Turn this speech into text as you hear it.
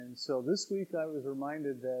And so this week I was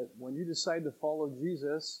reminded that when you decide to follow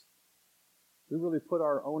Jesus, we really put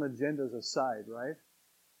our own agendas aside, right?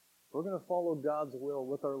 We're going to follow God's will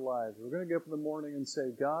with our lives. We're going to get up in the morning and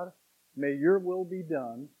say, God, may your will be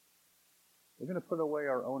done. We're going to put away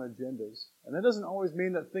our own agendas. And that doesn't always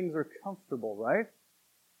mean that things are comfortable, right?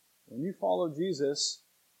 When you follow Jesus,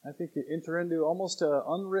 I think you enter into almost an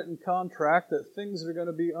unwritten contract that things are going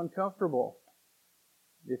to be uncomfortable.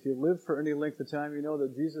 If you live for any length of time, you know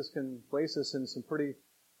that Jesus can place us in some pretty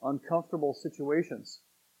uncomfortable situations.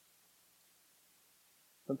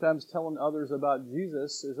 Sometimes telling others about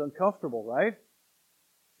Jesus is uncomfortable, right?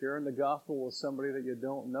 Sharing the gospel with somebody that you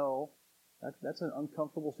don't know, that's an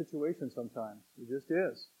uncomfortable situation sometimes. It just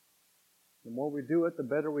is. The more we do it, the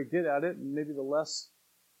better we get at it, and maybe the less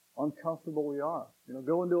uncomfortable we are.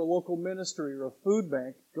 Going to a local ministry or a food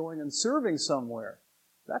bank, going and serving somewhere,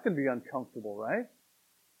 that can be uncomfortable, right?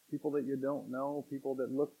 People that you don't know, people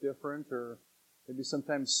that look different or maybe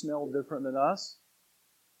sometimes smell different than us.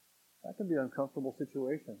 That can be an uncomfortable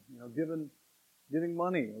situation. Giving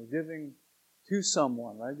money or giving to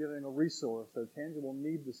someone, right? Giving a resource or a tangible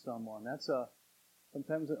need to someone. That's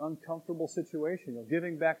sometimes an uncomfortable situation.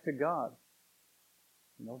 Giving back to God.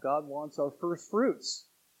 God wants our first fruits.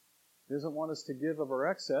 He doesn't want us to give of our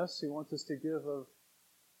excess. He wants us to give of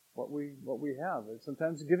what we have. And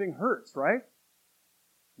sometimes giving hurts, right?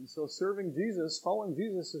 And so serving Jesus, following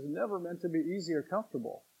Jesus is never meant to be easy or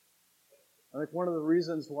comfortable. I think one of the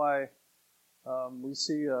reasons why we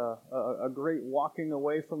see a great walking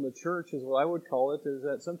away from the church is what I would call it, is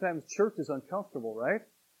that sometimes church is uncomfortable, right?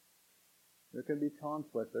 There can be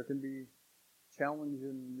conflict. There can be challenge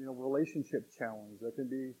in, relationship challenge. There can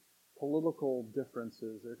be political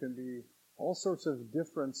differences. There can be all sorts of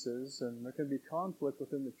differences, and there can be conflict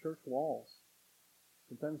within the church walls.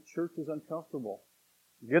 Sometimes church is uncomfortable.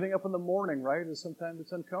 Getting up in the morning, right, is sometimes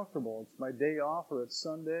it's uncomfortable. It's my day off or it's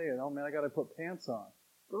Sunday, and oh man, I got to put pants on.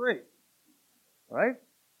 Great. Right?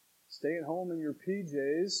 Staying home in your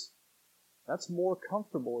PJs, that's more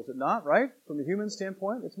comfortable, is it not, right? From a human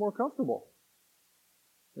standpoint, it's more comfortable.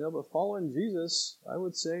 But following Jesus, I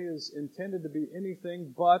would say, is intended to be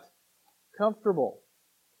anything but comfortable.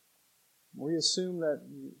 We assume that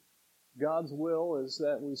God's will is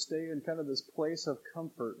that we stay in kind of this place of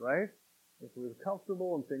comfort, right? If we're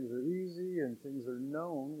comfortable and things are easy and things are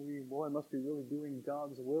known, I must be really doing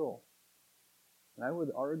God's will. And I would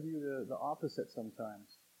argue the opposite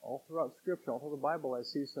sometimes. All throughout Scripture, all through the Bible, I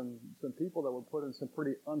see some people that were put in some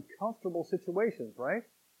pretty uncomfortable situations, right?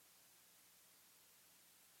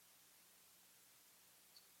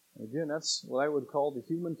 Again, that's what I would call the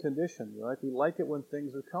human condition. We like it when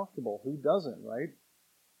things are comfortable. Who doesn't, right?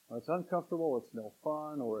 When it's uncomfortable, it's no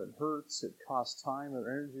fun, or it hurts, it costs time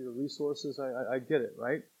or energy or resources. I get it,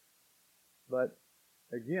 right? But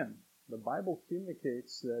again, the Bible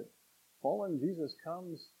communicates that following Jesus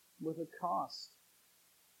comes with a cost.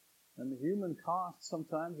 And the human cost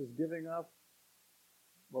sometimes is giving up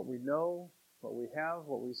what we know, what we have,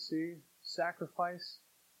 what we see, sacrifice.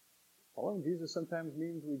 Following Jesus sometimes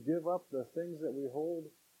means we give up the things that we hold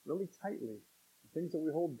really tightly, the things that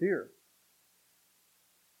we hold dear.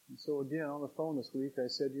 And so again, on the phone this week, I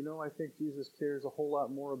said, I think Jesus cares a whole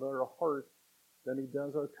lot more about our heart than he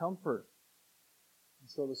does our comfort. And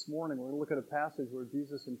so this morning, we're going to look at a passage where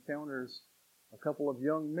Jesus encounters a couple of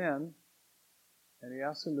young men, and he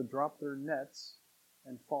asks them to drop their nets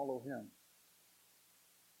and follow him.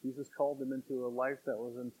 Jesus called them into a life that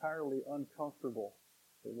was entirely uncomfortable.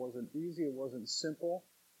 It wasn't easy, it wasn't simple,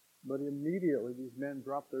 but immediately these men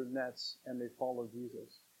dropped their nets and they followed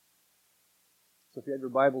Jesus. So if you have your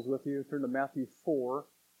Bibles with you, turn to Matthew 4,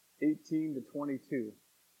 18 to 22.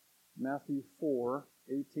 Matthew 4,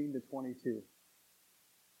 18 to 22.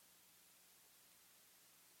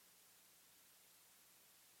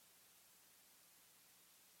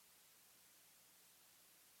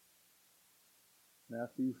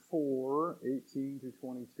 Matthew 4, 18 to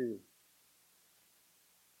 22.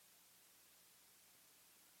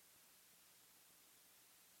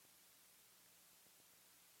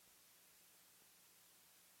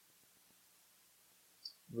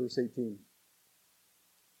 Verse 18.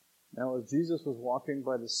 Now as Jesus was walking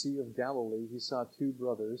by the Sea of Galilee, he saw two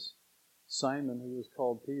brothers, Simon, who was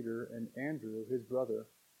called Peter, and Andrew, his brother,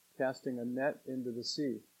 casting a net into the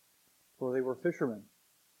sea, for they were fishermen.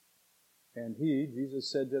 And he, Jesus,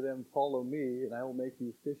 said to them, "Follow me, and I will make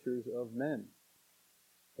you fishers of men."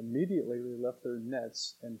 Immediately they left their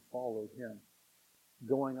nets and followed him.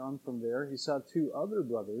 Going on from there, he saw two other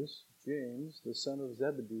brothers, James, the son of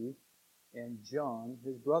Zebedee, and John,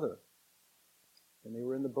 his brother. And they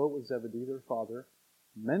were in the boat with Zebedee, their father,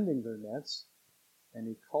 mending their nets. and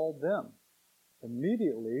he called them.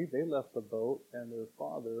 Immediately, they left the boat and their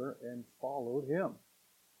father and followed him.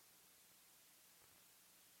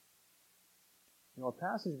 Our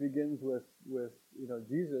passage begins with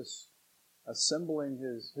Jesus assembling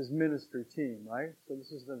his ministry team, right? So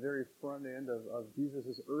this is the very front end of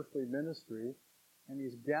Jesus' earthly ministry, and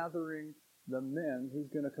he's gathering the men who's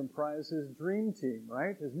going to comprise his dream team,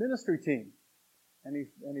 right? His ministry team. And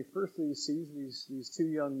he firstly sees these two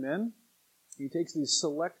young men. He takes these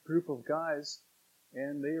select group of guys,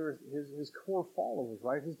 and they are his core followers,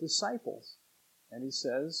 right? His disciples. And he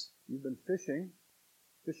says, you've been fishing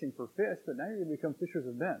for fish, but now you're going to become fishers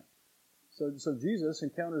of men. So Jesus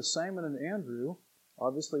encounters Simon and Andrew,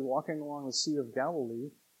 obviously walking along the Sea of Galilee,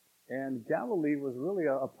 and Galilee was really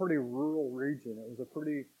a pretty rural region. It was a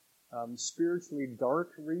pretty spiritually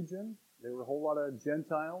dark region. There were a whole lot of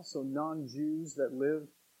Gentiles, so non-Jews that lived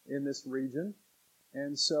in this region.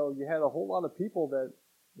 And so you had a whole lot of people that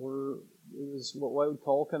it was what I would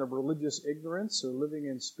call kind of religious ignorance or living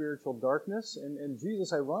in spiritual darkness. And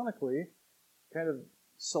Jesus, ironically, kind of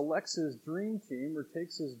selects his dream team or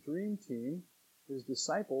takes his dream team, his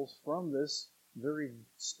disciples, from this very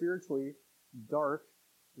spiritually dark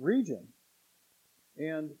region.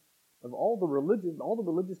 And of all the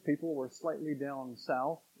religious people were slightly down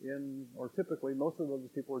south or typically most of the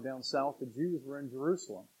religious people were down south. The Jews were in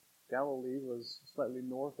Jerusalem. Galilee was slightly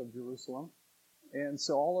north of Jerusalem. And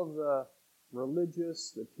so all of the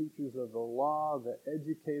religious, the teachers of the law, the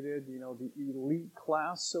educated, the elite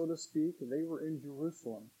class, so to speak, they were in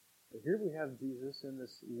Jerusalem. But here we have Jesus in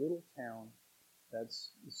this little town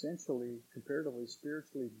that's essentially, comparatively,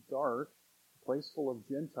 spiritually dark, a place full of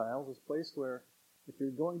Gentiles, this place where if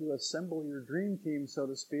you're going to assemble your dream team, so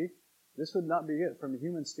to speak, this would not be it from a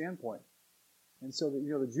human standpoint. And so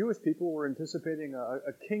the Jewish people were anticipating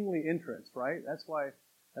a kingly entrance, right? That's why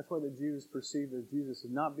the Jews perceived as Jesus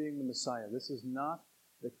as not being the Messiah. This is not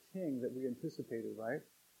the king that we anticipated, right?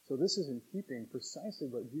 So this is in keeping precisely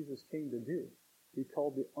what Jesus came to do. He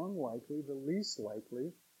called the unlikely the least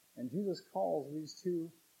likely, and Jesus calls these two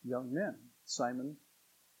young men, Simon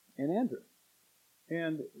and Andrew.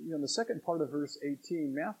 And in the second part of verse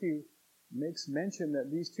 18, Matthew makes mention that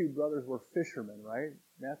these two brothers were fishermen, right?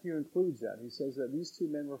 Matthew includes that. He says that these two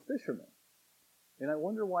men were fishermen. And I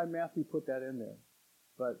wonder why Matthew put that in there.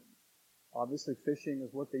 But obviously fishing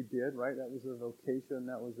is what they did, right? That was their vocation.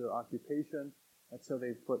 That was their occupation. That's how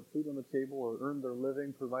they put food on the table or earned their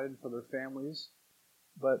living, provided for their families.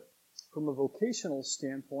 But from a vocational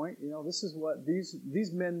standpoint, this is what these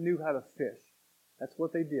men knew how to fish. That's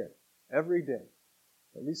what they did every day,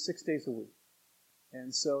 at least 6 days a week.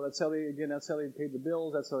 And so that's how they paid the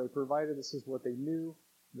bills. That's how they provided. This is what they knew.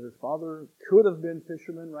 Their father could have been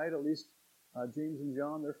fishermen, right? At least James and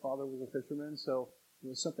John, their father was a fisherman. So it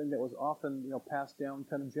was something that was often, passed down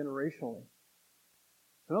kind of generationally.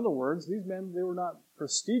 In other words, these men, they were not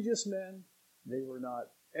prestigious men. They were not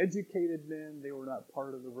educated men. They were not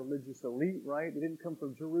part of the religious elite, right? They didn't come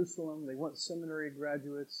from Jerusalem. They weren't seminary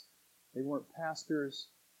graduates. They weren't pastors.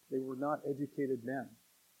 They were not educated men.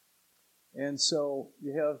 And so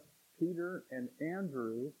you have Peter and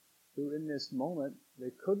Andrew, who in this moment,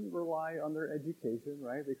 they couldn't rely on their education,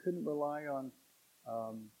 right? They couldn't rely on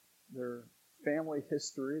their family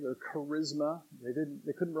history, their charisma.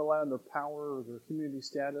 They couldn't rely on their power or their community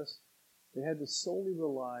status. They had to solely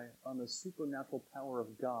rely on the supernatural power of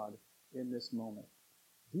God in this moment.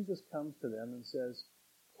 Jesus comes to them and says,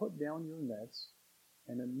 put down your nets,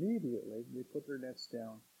 and immediately they put their nets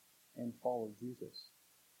down and followed Jesus.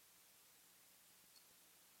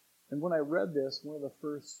 And when I read this, one of the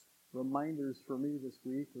first reminders for me this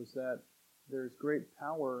week was that there's great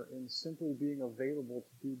power in simply being available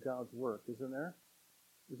to do God's work, isn't there?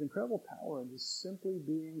 There's incredible power in just simply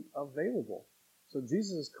being available. So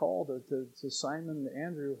Jesus' call to Simon and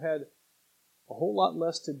Andrew had a whole lot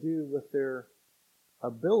less to do with their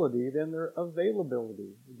ability than their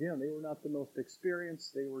availability. Again, they were not the most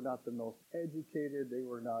experienced, they were not the most educated, they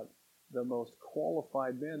were not the most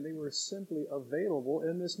qualified men. They were simply available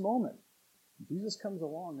in this moment. Jesus comes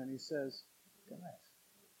along and he says, guys,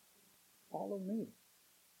 follow me.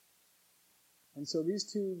 And so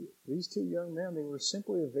these two young men, they were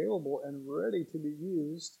simply available and ready to be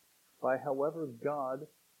used by however God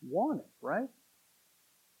wanted, right?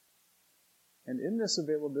 And in this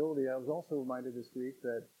availability, I was also reminded this week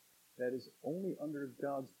that is only under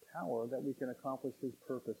God's power that we can accomplish his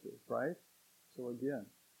purposes, right? So again,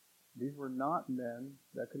 these were not men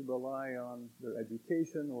that could rely on their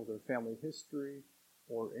education or their family history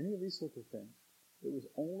or any of these sorts of things. It was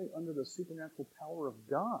only under the supernatural power of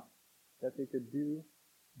God that they could do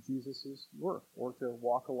Jesus' work or to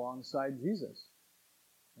walk alongside Jesus.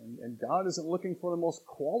 And God isn't looking for the most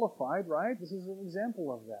qualified, right? This is an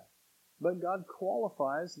example of that. But God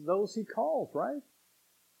qualifies those He calls, right?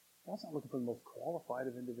 God's not looking for the most qualified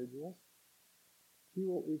of individuals. He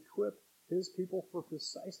will equip His people for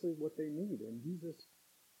precisely what they need. And Jesus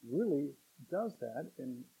really does that,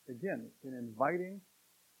 in inviting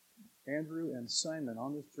Andrew and Simon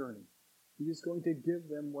on this journey. He is going to give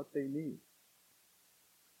them what they need.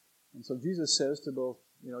 And so Jesus says to both,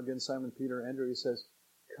 again, Simon, Peter, Andrew, He says,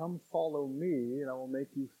 "Come follow me, and I will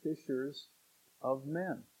make you fishers of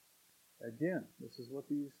men." Again, this is what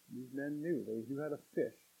these men knew. They knew how to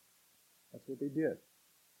fish. That's what they did.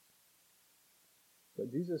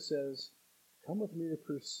 But Jesus says, "Come with me to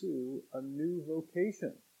pursue a new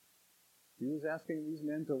vocation." He was asking these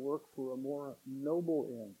men to work for a more noble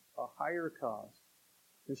end, a higher cause.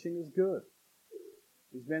 Fishing is good.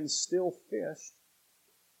 These men still fished,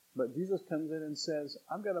 but Jesus comes in and says,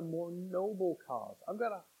 "I've got a more noble cause. I've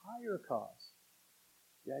got a higher cause."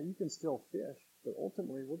 Yeah, you can still fish, but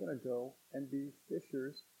ultimately we're going to go and be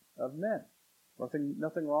fishers of men.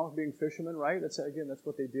 Nothing wrong with being fishermen, right? That's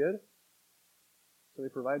what they did. So they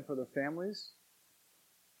provide for their families.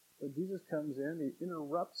 But Jesus comes in, He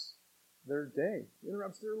interrupts their day,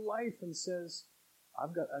 interrupts their life, and says,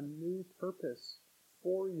 "I've got a new purpose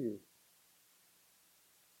for you."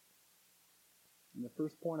 And the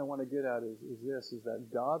first point I want to get at is that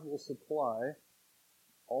God will supply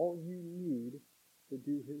all you need to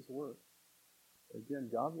do His work. Again,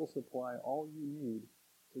 God will supply all you need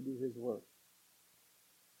to do His work.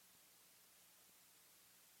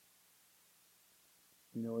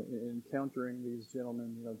 In encountering these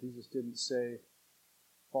gentlemen, Jesus didn't say,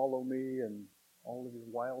 "Follow me and all of your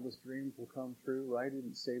wildest dreams will come true," right? He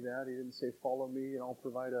didn't say that. He didn't say, "Follow me and I'll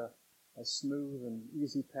provide a smooth and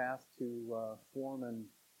easy path to form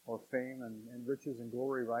or fame and riches and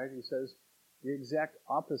glory," right? He says the exact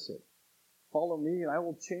opposite. "Follow me and I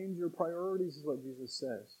will change your priorities," is what Jesus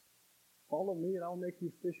says. "Follow me and I'll make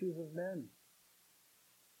you fishers of men.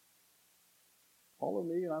 Follow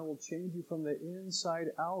me and I will change you from the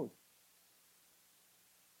inside out."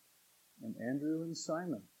 And Andrew and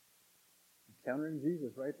Simon, encountering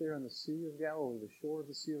Jesus right there on the Sea of Galilee, the shore of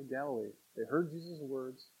the Sea of Galilee, they heard Jesus'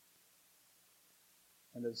 words,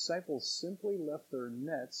 and the disciples simply left their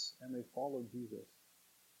nets and they followed Jesus.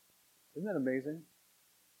 Isn't that amazing?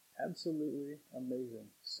 Absolutely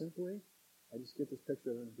amazing. Simply, I just get this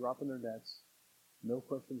picture of them dropping their nets, no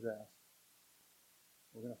questions asked.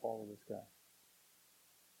 We're going to follow this guy.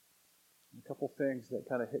 And a couple things that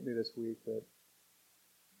kind of hit me this week that,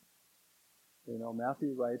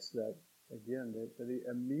 Matthew writes that, again, that they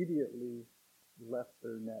immediately left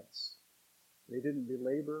their nets. They didn't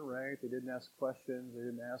belabor, right? They didn't ask questions. They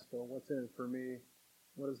didn't ask, "What's in it for me?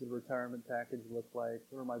 What does the retirement package look like?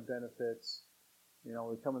 What are my benefits?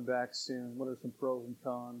 We're coming back soon. What are some pros and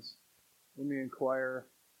cons? Let me inquire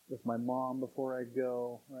with my mom before I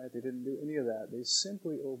go," right? They didn't do any of that. They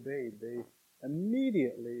simply obeyed. They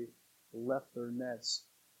immediately left their nets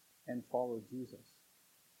and followed Jesus.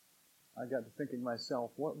 I got to thinking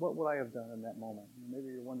myself, what would I have done in that moment? Maybe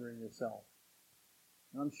you're wondering yourself.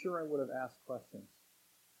 And I'm sure I would have asked questions.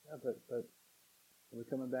 Yeah, but are we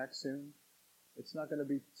coming back soon? It's not going to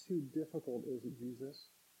be too difficult, is it, Jesus?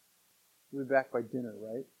 We'll be back by dinner,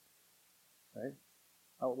 right? Right?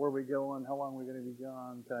 Where are we going? How long are we going to be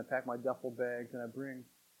gone? Can I pack my duffel bag? Can I bring?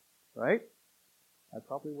 Right? I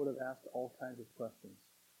probably would have asked all kinds of questions.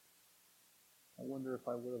 I wonder if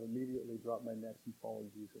I would have immediately dropped my nets and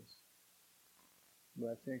followed Jesus. But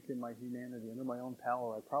I think in my humanity, under my own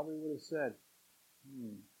power, I probably would have said,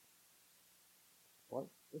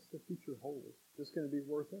 what's the future hold? Is this going to be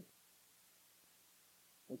worth it?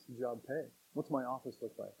 What's the job pay? What's my office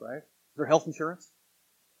look like, right? Is there health insurance?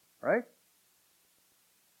 Right?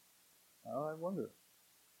 Oh, I wonder.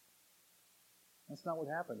 That's not what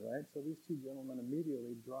happened, right? So these two gentlemen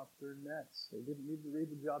immediately dropped their nets. They didn't need to read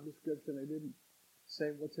the job description. They didn't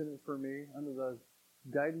say, "What's in it for me?" Under the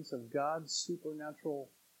guidance of God's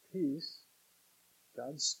supernatural peace,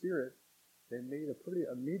 God's Spirit, they made a pretty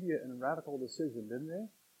immediate and radical decision, didn't they?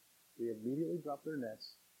 They immediately dropped their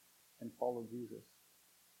nets and followed Jesus.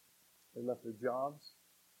 They left their jobs,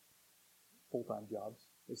 full-time jobs.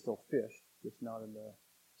 They still fished, just not in the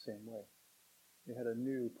same way. They had a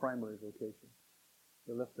new primary vocation.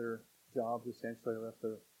 They left their jobs, essentially. They left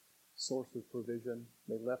their source of provision.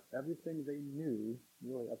 They left everything they knew,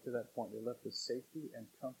 really up to that point. They left the safety and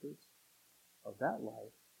comforts of that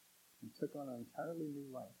life and took on an entirely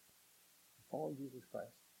new life and followed Jesus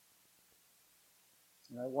Christ.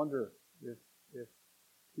 And I wonder if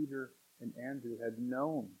Peter and Andrew had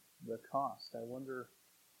known the cost. I wonder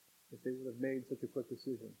if they would have made such a quick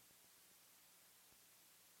decision.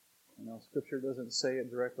 Scripture doesn't say it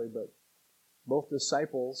directly, but both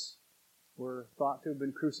disciples were thought to have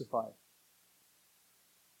been crucified.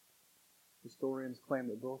 Historians claim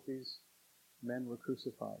that both these men were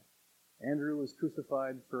crucified. Andrew was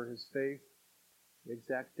crucified for his faith. The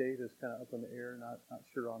exact date is kind of up in the air, not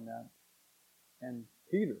sure on that. And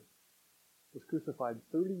Peter was crucified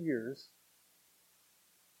 30 years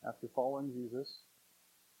after following Jesus.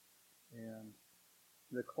 And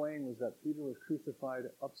the claim was that Peter was crucified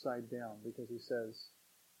upside down because he says,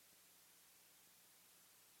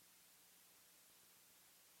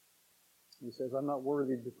 I'm not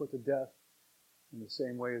worthy to be put to death in the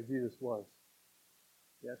same way as Jesus was.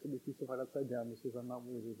 He has to be crucified upside down. He says, I'm not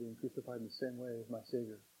worthy of being crucified in the same way as my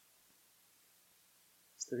Savior.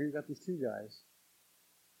 So here you've got these two guys.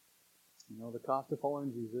 The cost of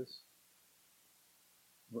following Jesus.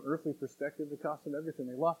 From an earthly perspective, it cost them everything.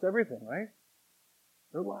 They lost everything, right?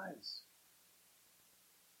 Their lives.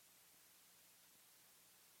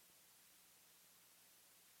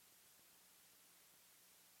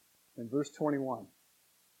 In verse 21,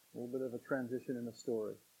 a little bit of a transition in the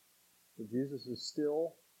story. So Jesus is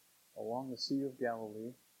still along the Sea of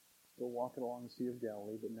Galilee, still walking along the Sea of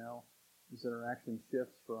Galilee, but now his interaction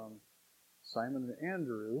shifts from Simon and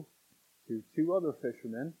Andrew to two other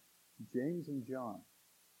fishermen, James and John.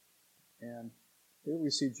 And here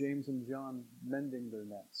we see James and John mending their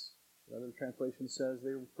nets. The other translation says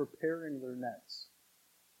they were preparing their nets.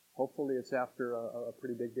 Hopefully it's after a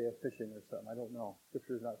pretty big day of fishing or something. I don't know.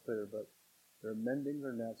 Scripture is not clear, but they're mending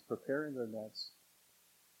their nets, preparing their nets,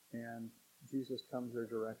 and Jesus comes their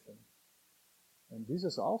direction. And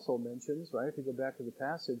Jesus also mentions, right, if you go back to the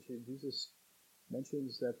passage, Jesus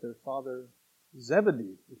mentions that their father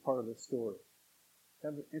Zebedee is part of the story.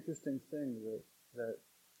 Kind of an interesting thing that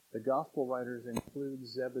the gospel writers include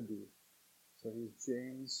Zebedee. So he's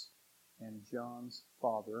James and John's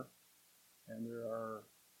father. And there are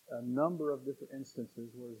a number of different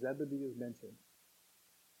instances where Zebedee is mentioned.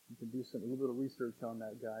 You can do a little bit of research on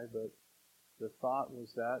that guy, but the thought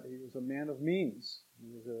was that he was a man of means.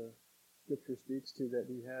 Scripture speaks to that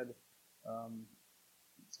he had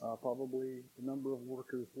probably a number of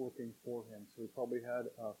workers working for him. So he probably had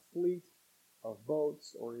a fleet of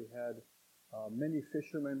boats, or he had many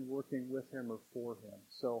fishermen working with him or for him.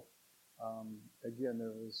 So again,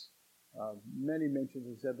 there was many mentions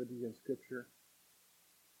of Zebedee in Scripture.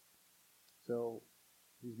 So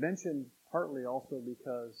he's mentioned partly also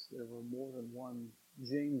because there were more than one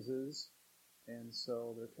Jameses, and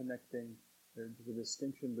so they're connecting. There's the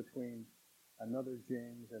distinction between another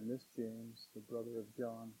James and this James, the brother of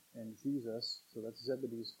John and Jesus. So that's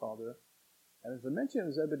Zebedee's father. And there's a mention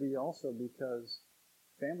of Zebedee also because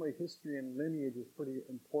family history and lineage is pretty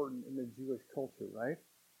important in the Jewish culture, right?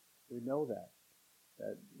 We know that.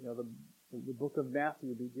 The book of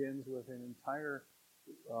Matthew begins with an entire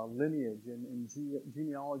lineage and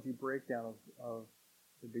genealogy breakdown of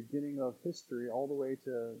the beginning of history all the way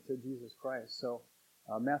to Jesus Christ. So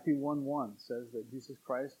Matthew 1:1 says that Jesus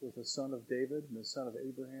Christ was the son of David and the son of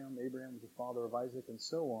Abraham. Abraham was the father of Isaac, and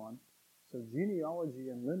so on. So genealogy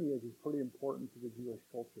and lineage is pretty important to the Jewish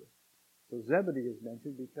culture. So Zebedee is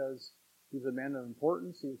mentioned because he was a man of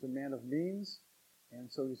importance, he was a man of means,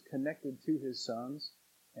 and so he's connected to his sons,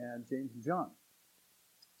 and James and John.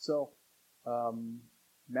 So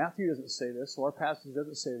Matthew doesn't say this, so our passage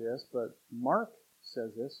doesn't say this, but Mark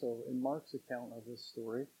says this. So in Mark's account of this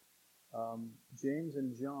story, James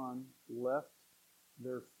and John left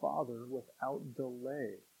their father without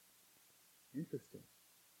delay. Interesting.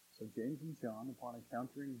 So James and John, upon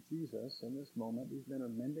encountering Jesus in this moment, these men are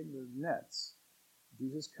mending their nets.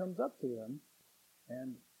 Jesus comes up to them,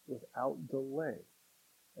 and without delay.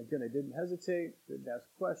 Again, they didn't hesitate, they didn't ask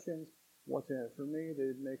questions. What's in it for me? They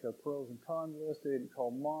didn't make a pros and cons list. They didn't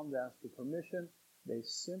call mom to ask for permission. They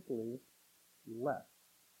simply left.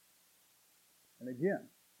 And again,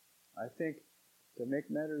 I think to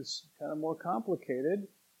make matters kind of more complicated,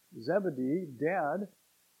 Zebedee, dad,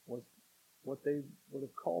 was what they would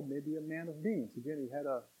have called maybe a man of means. Again, he had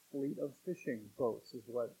a fleet of fishing boats, is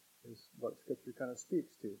what Scripture kind of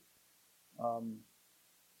speaks to.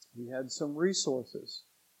 He had some resources.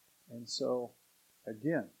 And so,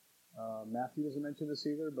 again, Matthew doesn't mention this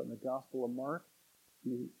either, but in the Gospel of Mark,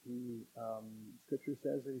 Scripture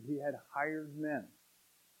says that he had hired men.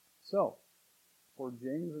 So, for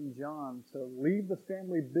James and John to leave the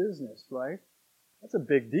family business, right? That's a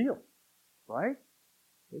big deal, right?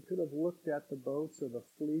 They could have looked at the boats or the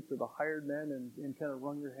fleet or the hired men and kind of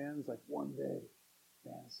wrung their hands like, one day,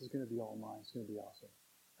 man, this is going to be all mine. It's going to be awesome.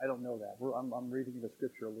 I don't know that. I'm reading the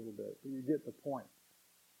Scripture a little bit, but you get the point.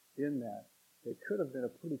 in that. It could have been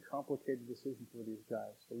a pretty complicated decision for these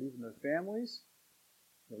guys. They're leaving their families,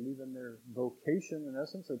 they're leaving their vocation, in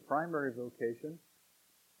essence, their primary vocation.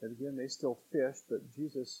 And again, they still fished, but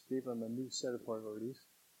Jesus gave them a new set of priorities.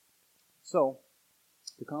 So,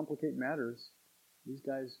 to complicate matters, these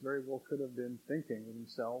guys very well could have been thinking to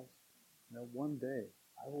themselves, one day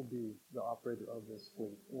I will be the operator of this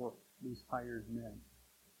fleet, or these hired men.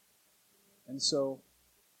 And so,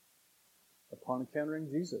 upon encountering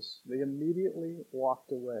Jesus, they immediately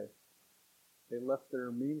walked away. They left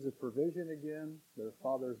their means of provision again, their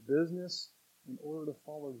father's business, in order to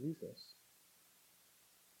follow Jesus.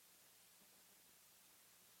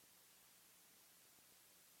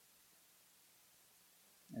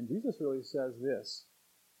 And Jesus really says this.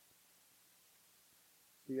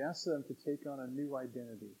 He asks them to take on a new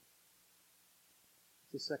identity.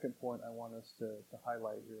 It's the second point I want us to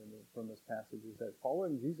highlight here from this passage, is that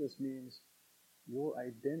following Jesus means your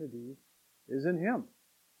identity is in Him.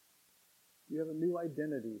 You have a new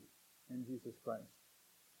identity in Jesus Christ.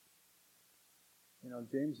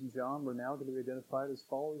 James and John were now going to be identified as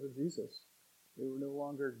followers of Jesus. They were no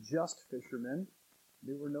longer just fishermen.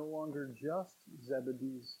 They were no longer just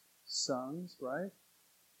Zebedee's sons, right?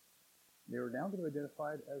 They were now going to be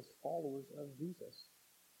identified as followers of Jesus,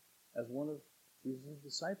 as one of Jesus'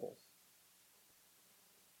 disciples.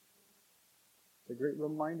 It's a great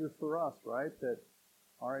reminder for us, right, that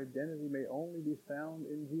our identity may only be found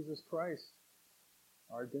in Jesus Christ.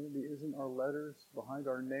 Our identity isn't our letters behind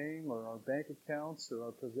our name or our bank accounts or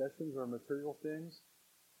our possessions or material things.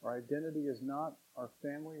 Our identity is not our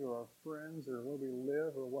family or our friends or where we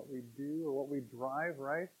live or what we do or what we drive,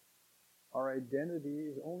 right? Our identity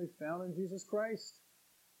is only found in Jesus Christ,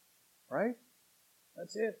 right?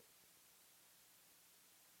 That's it.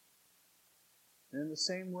 And in the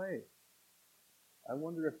same way, I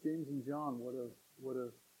wonder if James and John would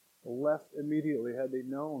have left immediately had they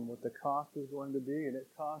known what the cost was going to be, and it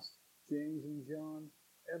cost James and John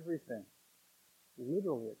everything.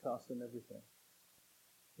 Literally, it cost them everything.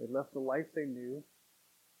 They left the life they knew.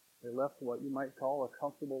 They left what you might call a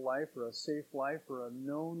comfortable life or a safe life or a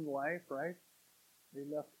known life, right? They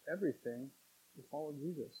left everything to follow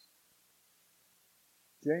Jesus.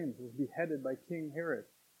 James was beheaded by King Herod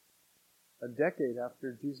a decade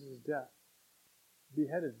after Jesus' death.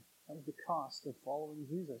 Beheaded. That was the cost of following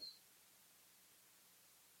Jesus.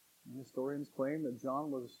 And historians claim that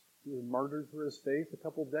John was martyred for his faith a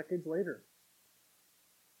couple decades later.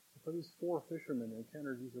 For these four fishermen to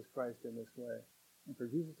encounter Jesus Christ in this way, and for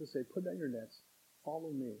Jesus to say, put down your nets,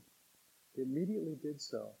 follow me, they immediately did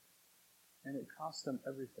so, and it cost them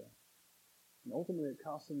everything. And ultimately it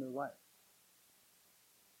cost them their life.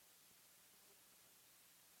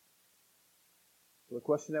 So the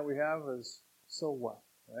question that we have is, so what,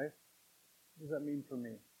 right? What does that mean for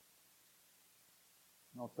me?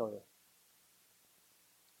 And I'll tell you.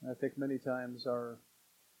 And I think many times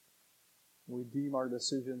we deem our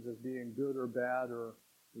decisions as being good or bad or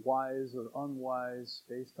wise or unwise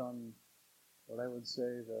based on what I would say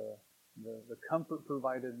the comfort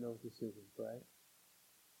provided in those decisions, right?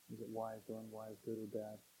 Is it wise or unwise, good or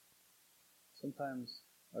bad? Sometimes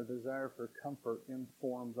our desire for comfort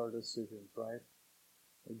informs our decisions, right?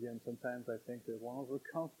 Again, sometimes I think that as long as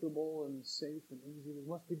we're comfortable and safe and easy, we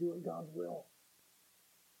must be doing God's will.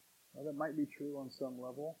 Well, that might be true on some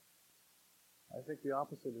level. I think the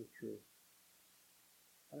opposite is true.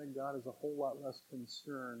 I think God is a whole lot less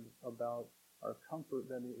concerned about our comfort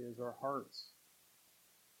than He is our hearts.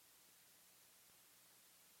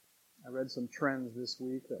 I read some trends this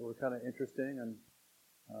week that were kind of interesting, and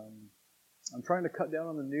I'm trying to cut down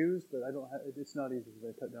on the news, but it's not easy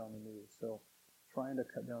to cut down on the news. So, trying to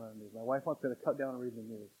cut down on the news. My wife wants me to cut down on reading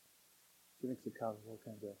the news. She thinks it causes all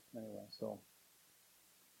kinds of anyway. So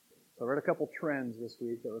I read a couple trends this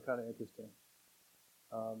week that were kind of interesting.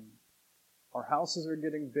 Our houses are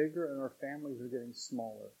getting bigger and our families are getting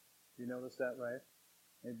smaller. You notice that, right?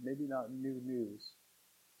 And maybe not new news.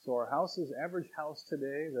 So our average house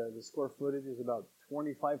today, the square footage is about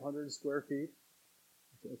 2,500 square feet.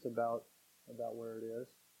 It's about where it is.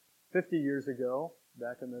 50 years ago,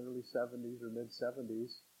 back in the early 70s or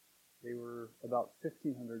mid-70s, they were about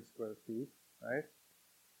 1,500 square feet, right?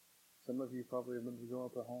 Some of you probably remember growing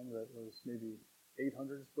up at a home that was maybe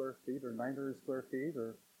 800 square feet or 900 square feet,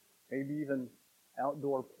 or maybe even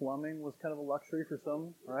outdoor plumbing was kind of a luxury for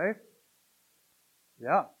some, right?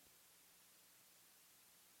 Yeah.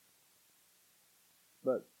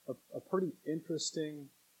 But a pretty interesting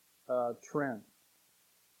trend.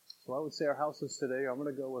 So I would say our houses today, I'm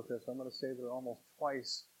going to go with this, I'm going to say they're almost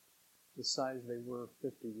twice the size they were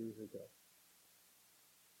 50 years ago.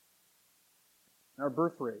 And our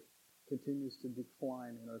birth rate continues to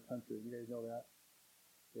decline in our country. You guys know that?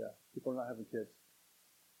 Yeah. People are not having kids.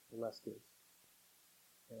 Less kids.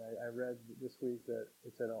 And I read this week that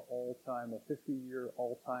it's at an all-time, a 50-year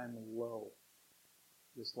all-time low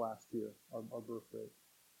this last year, our birth rate.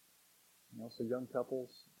 So young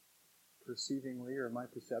couples, perceivingly, or my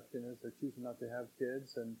perception is they're choosing not to have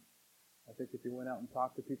kids. And I think if you went out and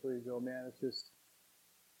talked to people, you'd go, man,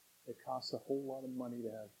 it costs a whole lot of money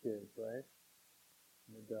to have kids, right?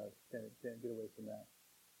 And it does. Can't get away from that.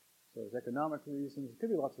 So there's economic reasons. There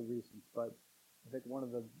could be lots of reasons, but I think one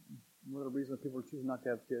of the reasons people are choosing not to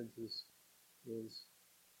have kids is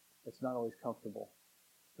it's not always comfortable.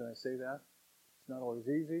 Can I say that? It's not always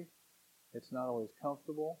easy. It's not always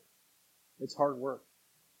comfortable. It's hard work.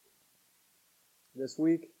 This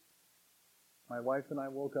week, my wife and I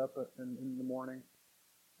woke up in the morning,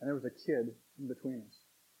 and there was a kid in between us.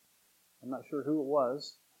 I'm not sure who it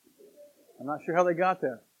was. I'm not sure how they got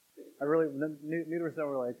there. Neither of us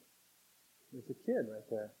were like, there's a kid right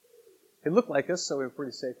there. He looked like us, so we were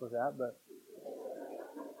pretty safe with that, but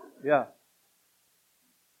yeah.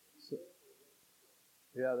 So,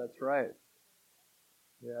 yeah, that's right.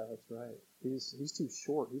 Yeah, that's right. He's too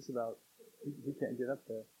short. He can't get up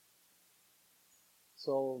there.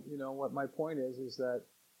 So, what my point is that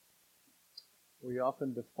we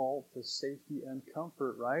often default to safety and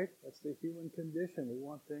comfort, right? That's the human condition. We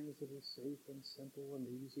want things that are safe and simple and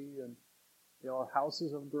easy. And, our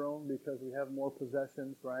houses have grown because we have more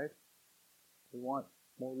possessions, right? We want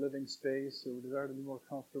more living space, or we desire to be more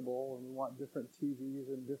comfortable, and we want different TVs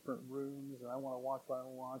in different rooms, and I want to watch what I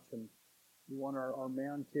watch, and we want our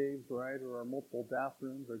man caves, right, or our multiple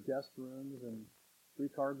bathrooms, or guest rooms, and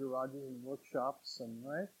 3-car garages and workshops, and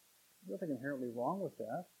right? There's nothing inherently wrong with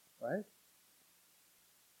that, right?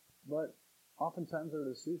 But oftentimes our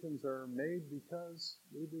decisions are made because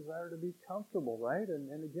we desire to be comfortable, right?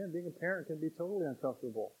 And again, being a parent can be totally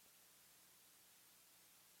uncomfortable.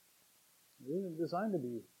 It isn't designed to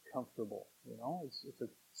be comfortable, It's a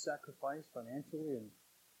sacrifice financially and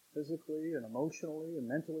physically and emotionally and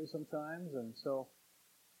mentally sometimes. And so,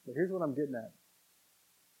 but here's what I'm getting at.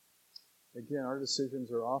 Again, our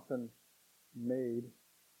decisions are often made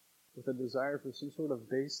with a desire for some sort of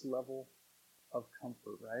base level of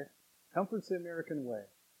comfort, right? Comfort's the American way,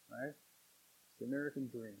 right? It's the American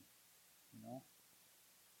dream,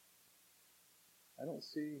 I don't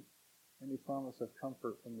see any promise of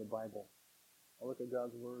comfort from the Bible. I look at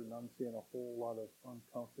God's Word and I'm seeing a whole lot of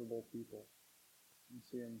uncomfortable people. I'm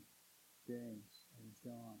seeing James and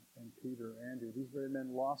John and Peter, Andrew. These very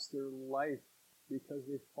men lost their life because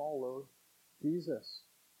they followed Jesus.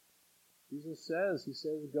 Jesus says,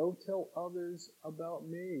 go tell others about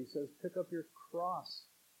me. He says, pick up your cross.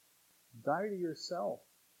 Die to yourself.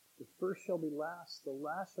 The first shall be last. The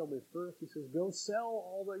last shall be first. He says, go sell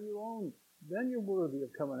all that you own. Then you're worthy of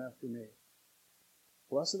coming after me.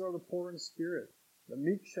 Blessed are the poor in spirit. The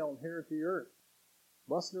meek shall inherit the earth.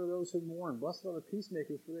 Blessed are those who mourn. Blessed are the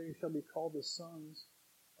peacemakers, for they shall be called the sons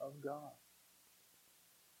of God.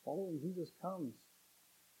 Following Jesus comes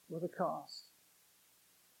with a cost.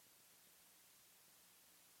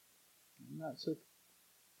 I'm not so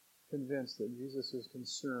convinced that Jesus is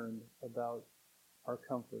concerned about our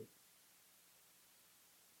comfort.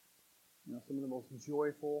 Some of the most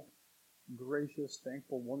joyful, gracious,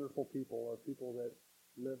 thankful, wonderful people are people that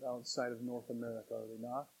live outside of North America, are they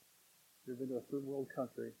not? You've been to a third world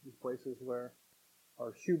country, these places where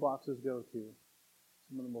our shoe boxes go to.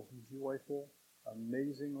 Some of the most joyful,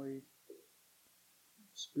 amazingly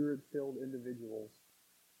spirit-filled individuals,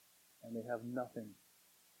 and they have nothing.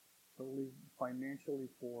 Totally financially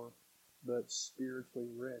poor, but spiritually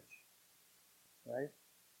rich. Right?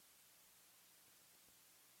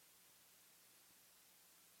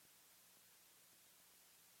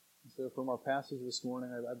 And so from our passage this morning,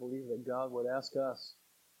 I believe that God would ask us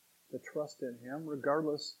to trust in Him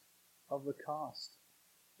regardless of the cost,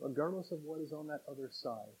 regardless of what is on that other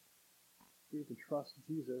side. We have to trust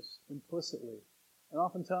Jesus implicitly. And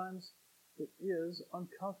oftentimes, it is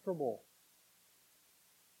uncomfortable.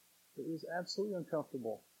 It is absolutely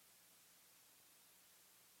uncomfortable.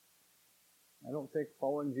 I don't think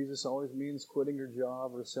following Jesus always means quitting your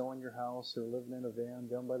job or selling your house or living in a van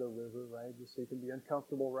down by the river, right? Just so you can be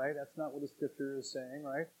uncomfortable, right? That's not what the Scripture is saying,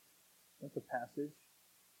 right? That's the passage.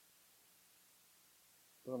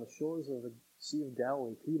 But on the shores of the Sea of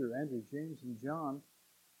Galilee, Peter, Andrew, James, and John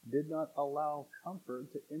did not allow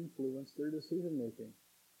comfort to influence their decision-making.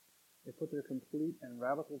 They put their complete and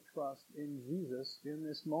radical trust in Jesus in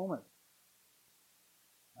this moment.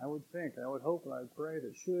 I would think, I would hope, and I would pray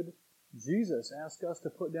that should Jesus ask us to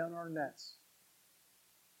put down our nets,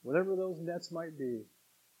 whatever those nets might be,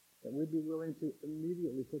 that we'd be willing to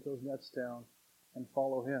immediately put those nets down and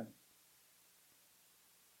follow Him.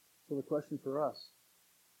 So the question for us,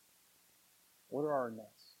 what are our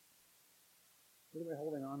nets? What am I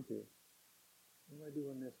holding on to? What am I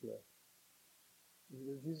doing this with?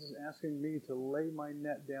 Is Jesus asking me to lay my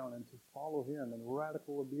net down and to follow Him in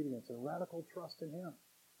radical obedience and radical trust in Him?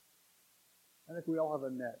 I think we all have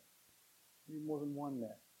a net. Maybe more than one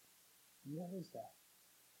net. And what is that?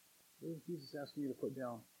 What is Jesus asking you to put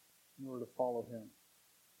down in order to follow Him?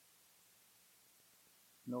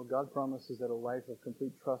 No, God promises that a life of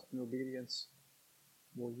complete trust and obedience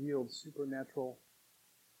will yield supernatural,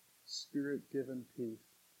 Spirit-given peace,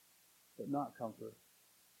 but not comfort.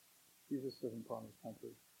 Jesus doesn't promise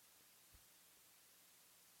comfort.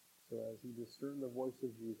 So as you discern the voice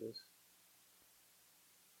of Jesus,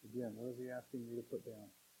 again, what is He asking you to put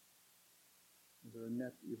down? Is there a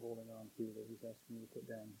net that you're holding on to that He's asking you to put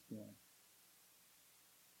down this morning?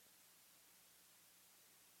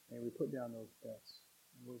 May we put down those nets,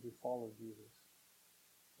 and will we follow Jesus?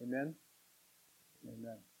 Amen?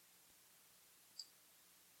 Amen.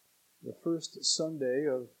 The first Sunday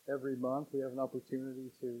of every month, we have an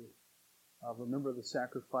opportunity to remember the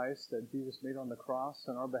sacrifice that Jesus made on the cross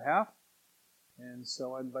on our behalf. And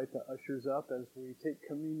so I invite the ushers up as we take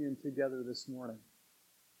communion together this morning.